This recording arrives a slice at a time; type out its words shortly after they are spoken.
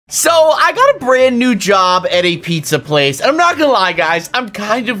So, I got a brand new job at a pizza place. And I'm not gonna lie, guys, I'm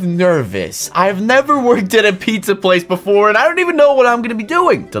kind of nervous. I've never worked at a pizza place before, and I don't even know what I'm gonna be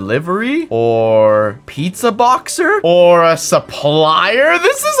doing. Delivery? Or pizza boxer? Or a supplier?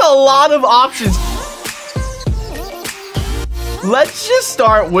 This is a lot of options. Let's just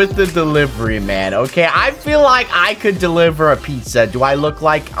start with the delivery, man, okay? I feel like I could deliver a pizza. Do I look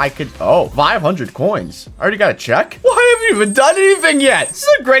like I could? Oh, 500 coins. I already got a check? Well, I haven't even done anything yet. This is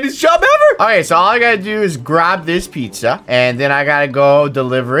the greatest job ever. Okay, so all I gotta do is grab this pizza, and then I gotta go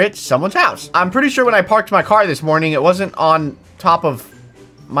deliver it to someone's house. I'm pretty sure when I parked my car this morning, it wasn't on top of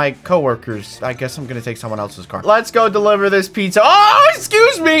my coworkers. I guess I'm gonna take someone else's car. Let's go deliver this pizza. Oh,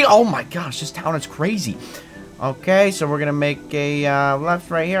 excuse me. Oh my gosh, this town is crazy. Okay, so we're gonna make a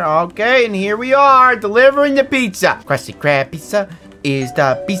left right here. Okay, and here we are, delivering the pizza. Krusty Krab pizza is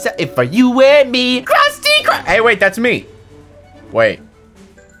the pizza for you and me. Krusty Krab. Hey, wait, that's me. Wait,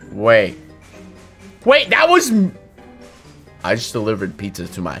 that was... I just delivered pizza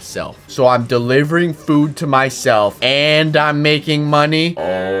to myself. So I'm delivering food to myself and I'm making money.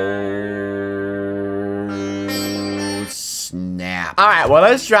 Snap. All right, well,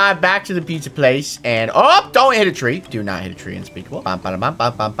 let's drive back to the pizza place and don't hit a tree. Do not hit a tree, Unspeakable.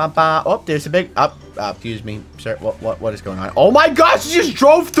 Oh, there's a big excuse me, sir. What is going on? Oh my gosh, he just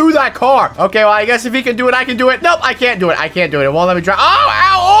drove through that car. Okay, well, I guess if he can do it, I can do it. Nope, I can't do it. It won't let me drive. Oh,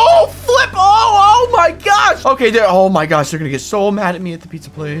 ow, oh, flip. Oh my gosh. Okay, oh my gosh, they're gonna get so mad at me at the pizza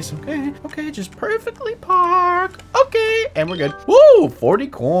place. Okay, just perfectly park. Okay, and we're good. Woo, 40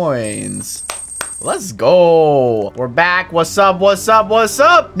 coins. Let's go. We're back. What's up?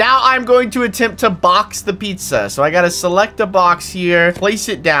 Now I'm going to attempt to box the pizza. So I got to select a box here, place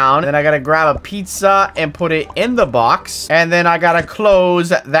it down. Then I got to grab a pizza and put it in the box. And then I got to close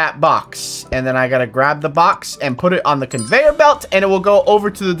that box. And then I got to grab the box and put it on the conveyor belt. And it will go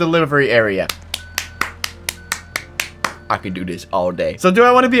over to the delivery area. I could do this all day. So do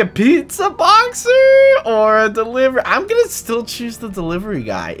I want to be a pizza boxer or a delivery? I'm going to still choose the delivery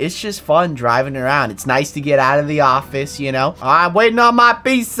guy. It's just fun driving around. It's nice to get out of the office, you know? I'm waiting on my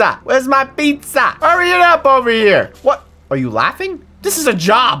pizza. Where's my pizza? Hurry it up over here. What? Are you laughing? This is a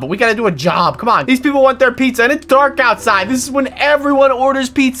job. We gotta do a job. Come on. These people want their pizza, and it's dark outside. This is when everyone orders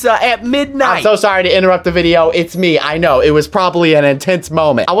pizza at midnight. I'm so sorry to interrupt the video. It's me. I know. It was probably an intense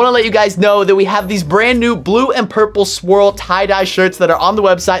moment. I want to let you guys know that we have these brand new blue and purple swirl tie-dye shirts that are on the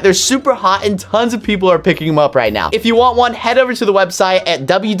website. They're super hot, and tons of people are picking them up right now. If you want one, head over to the website at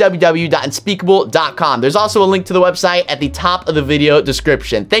www.unspeakable.com. There's also a link to the website at the top of the video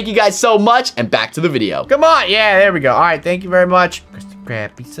description. Thank you guys so much, and back to the video. Come on. Yeah, there we go. All right, thank you very much. Krusty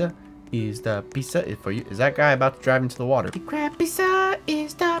Krab pizza is the pizza for you. Is that guy about to drive into the water? The crab pizza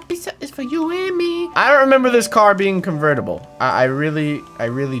is the pizza is for you and me. I don't remember this car being convertible. I really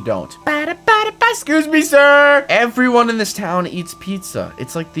don't. Excuse me, sir. Everyone in this town eats pizza.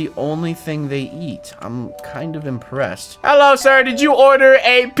 It's like the only thing they eat. I'm kind of impressed. Hello, sir. Did you order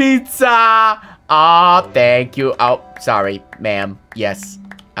a pizza? Oh, thank you. Oh, sorry, ma'am. Yes.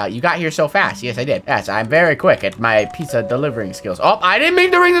 You got here so fast. Yes, I did. Yes, I'm very quick at my pizza delivering skills. Oh, I didn't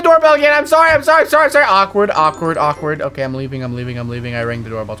mean to ring the doorbell again. I'm sorry. Awkward. Okay, I'm leaving. I rang the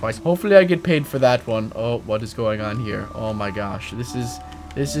doorbell twice. Hopefully I get paid for that one. Oh, what is going on here? Oh my gosh. This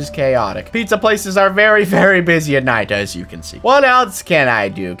is chaotic. Pizza places are very, very busy at night, as you can see. What else can I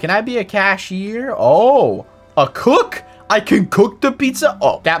do? Can I be a cashier? Oh, a cook? I can cook the pizza?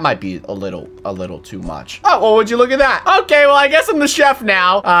 Oh, that might be a little too much. Oh, well, would you look at that? Okay, well, I guess I'm the chef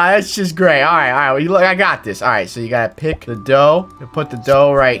now. That's just great. All right. Well, you look, I got this. All right, so you gotta pick the dough. You put the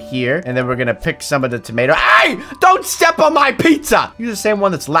dough right here, and then we're gonna pick some of the tomato. Hey, don't step on my pizza. You're the same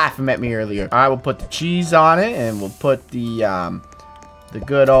one that's laughing at me earlier. All right, we'll put the cheese on it, and we'll put the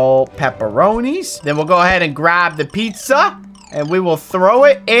good old pepperonis. Then we'll go ahead and grab the pizza. And we will throw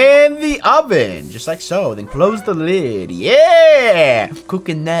it in the oven, just like so. Then close the lid. Yeah!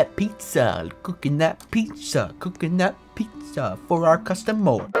 Cooking that pizza for our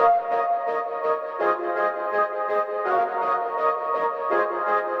customer.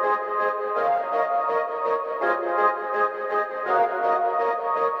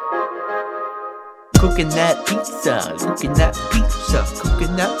 Cooking that pizza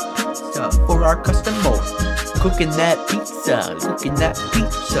for our customer. Cooking that pizza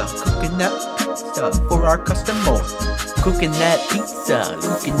for our customer. Cooking that pizza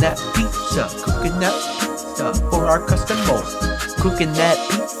for our customer. Cooking that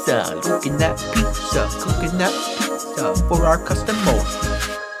pizza for our customer.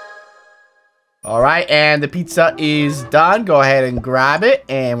 All right, and the pizza is done. Go ahead and grab it,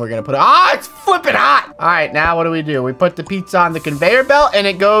 and we're gonna put it. Ah, it's flipping hot. All right, now what do? We put the pizza on the conveyor belt, and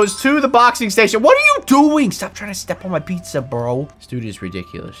it goes to the boxing station. What are you doing? Stop trying to step on my pizza, bro. This dude is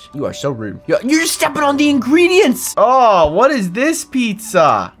ridiculous. You are so rude. You're stepping on the ingredients. Oh, what is this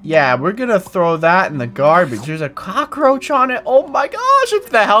pizza? Yeah, we're gonna throw that in the garbage. There's a cockroach on it. Oh my gosh,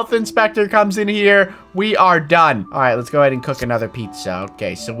 if the health inspector comes in here, we are done. All right, let's go ahead and cook another pizza.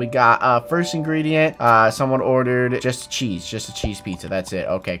 Okay, so we got first ingredient. Someone ordered just a cheese pizza. That's it.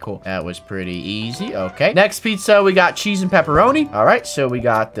 Okay, cool. That was pretty easy. Okay, next pizza, we got cheese and pepperoni. All right, so we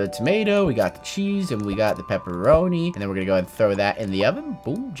got the tomato, we got the cheese, and we got the pepperoni. And then we're gonna go ahead and throw that in the oven.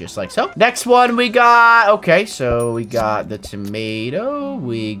 Boom, just like so. Next one we got, okay, so we got the tomato,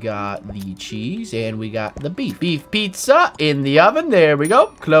 we got the cheese, and we got the beef. Beef pizza in the oven. There we go.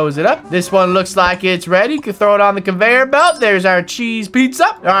 Close it up. This one looks like it's ready. You can throw it on the conveyor belt. There's our cheese pizza.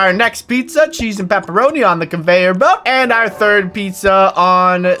 Our next pizza, cheese and pepperoni on the conveyor belt. And our third pizza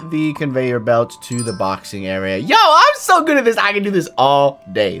on the conveyor belt to the boxing area. Yo, I'm so good at this. I can do this all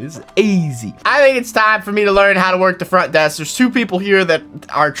day. This is easy. I think it's time for me to learn how to work the front desk. There's two people here that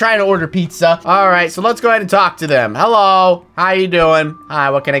are trying to order pizza. All right, so let's go ahead and talk to them. Hello, how you doing?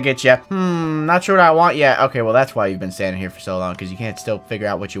 Hi, what can I get you? Not sure what I want yet. Okay, well, that's why you've been standing here for so long, because you can't still figure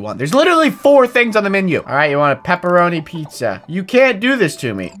out what you want. There's literally 4 things on the menu. All right, you want a pepperoni pizza. You can't do this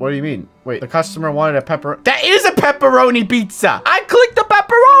to me. What do you mean? Wait, the customer wanted a pepperoni. That is a pepperoni pizza. I clicked the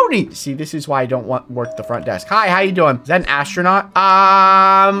pepperoni. See, this is why I don't work the front desk. Hi, how you doing? Is that an astronaut?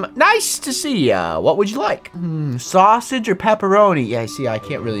 Nice to see ya. What would you like? Sausage or pepperoni? Yeah, see, I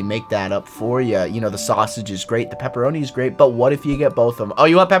can't really make that up for you. You know, the sausage is great. The pepperoni is great. But what if you get both of them? Oh,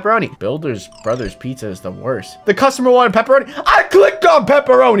 you want pepperoni? Builder's Brothers Pizza is the worst. The customer wanted pepperoni. I clicked on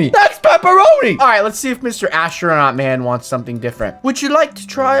pepperoni. That's pepperoni. All right, let's see if Mr. Astronaut Man wants something different. Would you like to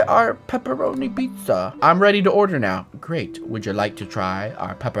try our pepperoni pizza? I'm ready to order now. Great. Would you like to try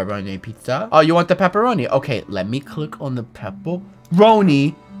our pepperoni pizza? Oh, you want the pepperoni? Okay, let me click on the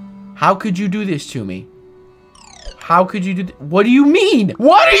pepperoni. How could you do this to me? How could you do what do you mean?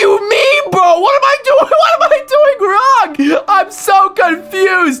 What do you mean, bro? What am I doing? What am I doing wrong? I'm so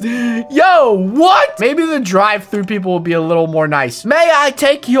confused. Yo, what? Maybe the drive-thru people will be a little more nice. May I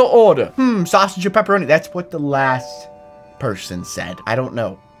take your order? Sausage or pepperoni? That's what the last person said. I don't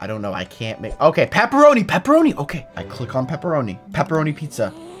know. I can't make... Okay, pepperoni. Okay, I click on pepperoni. Pepperoni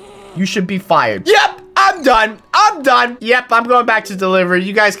pizza. You should be fired. Yep, I'm done. Yep, I'm going back to delivery.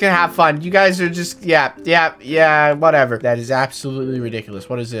 You guys can have fun. You guys are just... Yeah, whatever. That is absolutely ridiculous.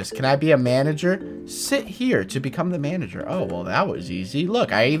 What is this? Can I be a manager? Sit here to become the manager. Oh, well, that was easy.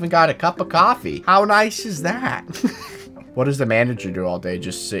 Look, I even got a cup of coffee. How nice is that? What does the manager do all day?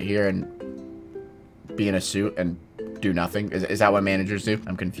 Just sit here and be in a suit and... do nothing? Is that what managers do?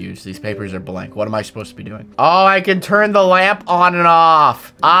 I'm confused. These papers are blank. What am I supposed to be doing? Oh, I can turn the lamp on and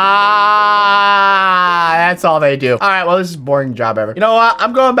off. Ah, that's all they do. All right, well, this is a boring job ever. You know what?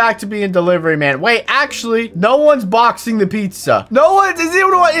 I'm going back to being delivery man. Wait, actually, no one's boxing the pizza. No one,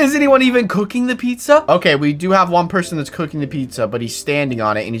 is anyone even cooking the pizza? Okay, we do have one person that's cooking the pizza, but he's standing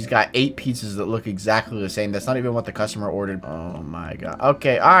on it and he's got 8 pizzas that look exactly the same. That's not even what the customer ordered. Oh my God.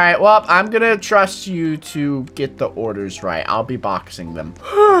 Okay, all right, well, I'm gonna trust you to get the orders right. I'll be boxing them.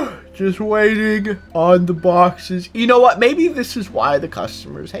 Just waiting on the boxes. You know what? Maybe this is why the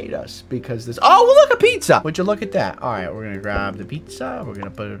customers hate us, because this... Oh, well, look, a pizza. Would you look at that? All right, we're going to grab the pizza. We're going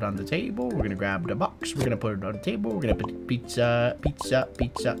to put it on the table. We're going to grab the box. We're going to put it on the table. We're going to put pizza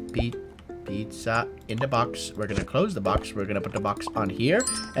in the box. We're gonna close the box. We're gonna put the box on here,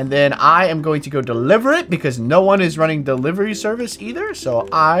 and then I am going to go deliver it because no one is running delivery service either. So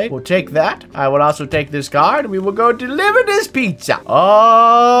I will take that. I will also take this card, and we will go deliver this pizza.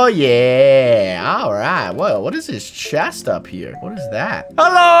 Oh yeah! All right. Whoa, what is this chest up here? What is that?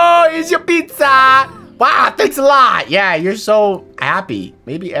 Hello, here's your pizza. Wow, thanks a lot. Yeah, you're so happy.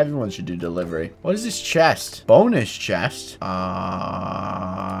 Maybe everyone should do delivery. What is this chest? Bonus chest?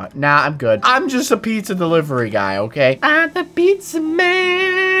 Nah, I'm good. I'm just a pizza delivery guy, okay? I'm the pizza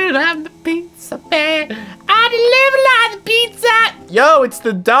man. I'm the pizza man. I deliver lots of pizza. Yo, it's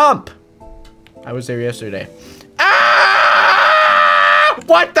the dump. I was there yesterday. Ah!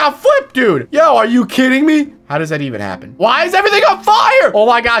 What the flip, dude? Yo, are you kidding me? How does that even happen? Why is everything on fire? Oh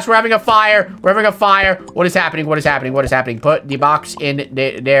my gosh, we're having a fire. We're having a fire. What is happening? What is happening? What is happening? Put the box in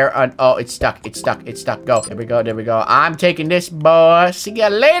there. Oh, it's stuck. It's stuck. It's stuck. Go. There we go. There we go. I'm taking this, boy. See ya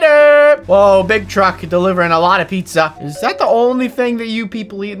later. Whoa, big truck delivering a lot of pizza. Is that the only thing that you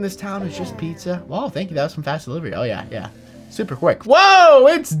people eat in this town is just pizza? Wow, thank you. That was some fast delivery. Oh, yeah. super quick. Whoa,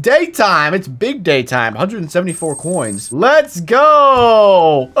 it's daytime. It's big daytime. 174 coins. Let's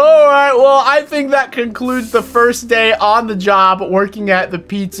go. All right, well, I think that concludes the first day on the job working at the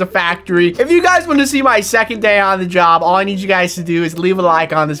pizza factory. If you guys want to see my second day on the job, all I need you guys to do is leave a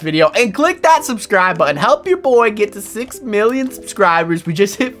like on this video and click that subscribe button. Help your boy get to 6 million subscribers. We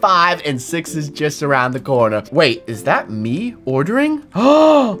just hit 5 and 6 is just around the corner. Wait, is that me ordering?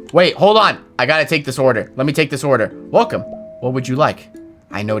 Oh, wait, hold on. I gotta take this order. Let me take this order. Welcome. What would you like?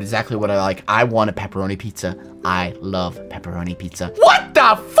 I know exactly what I like. I want a pepperoni pizza. I love pepperoni pizza. What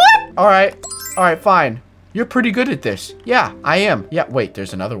the fuck? All right, fine. You're pretty good at this. Yeah, I am. Yeah, wait,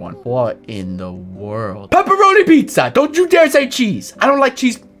 there's another one. What in the world? Pepperoni pizza. Don't you dare say cheese. I don't like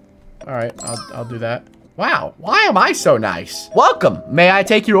cheese. All right, I'll do that. Wow, why am I so nice? Welcome. May I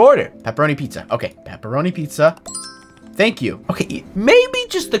take your order? Pepperoni pizza. Okay, pepperoni pizza. Thank you. Okay, maybe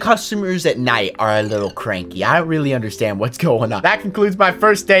just the customers at night are a little cranky. I don't really understand what's going on. That concludes my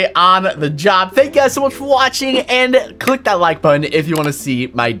first day on the job. Thank you guys so much for watching, and click that like button if you want to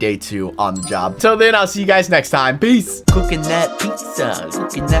see my day 2 on the job. Till then, I'll see you guys next time. Peace. Cooking that pizza,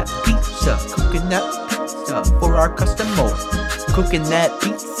 cooking that pizza, cooking that pizza for our customer. Cooking that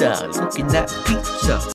pizza, cooking that pizza.